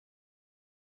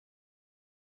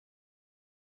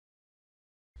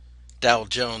Dow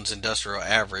Jones Industrial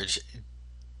Average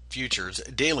Futures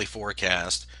Daily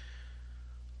Forecast,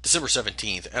 December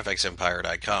 17th,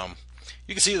 FXEmpire.com.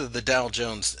 You can see that the Dow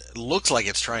Jones looks like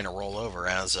it's trying to roll over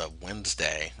as of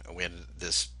Wednesday. We had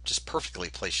this just perfectly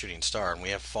placed shooting star, and we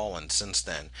have fallen since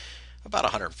then about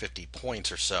 150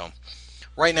 points or so.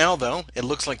 Right now, though, it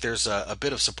looks like there's a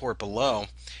bit of support below,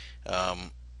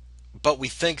 um, but we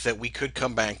think that we could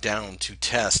come back down to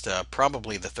test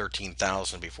probably the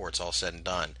 13,000 before it's all said and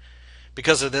done.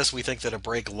 Because of this, we think that a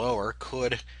break lower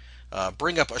could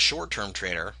bring up a short-term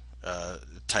trader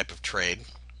type of trade,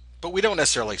 but we don't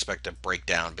necessarily expect to break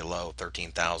down below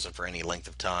 13,000 for any length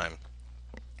of time.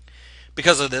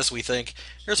 Because of this, we think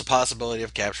there's a possibility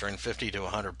of capturing 50 to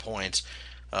 100 points,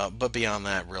 but beyond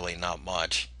that, really not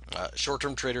much.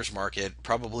 Short-term traders market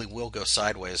probably will go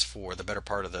sideways for the better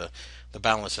part of the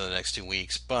balance of the next 2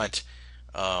 weeks. But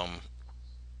um,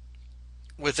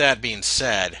 with that being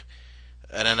said,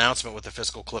 an announcement with the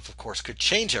fiscal cliff, of course, could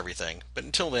change everything. But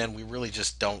until then, we really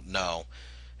just don't know.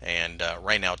 And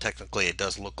right now, technically, it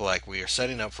does look like we are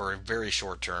setting up for a very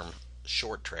short-term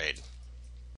short trade.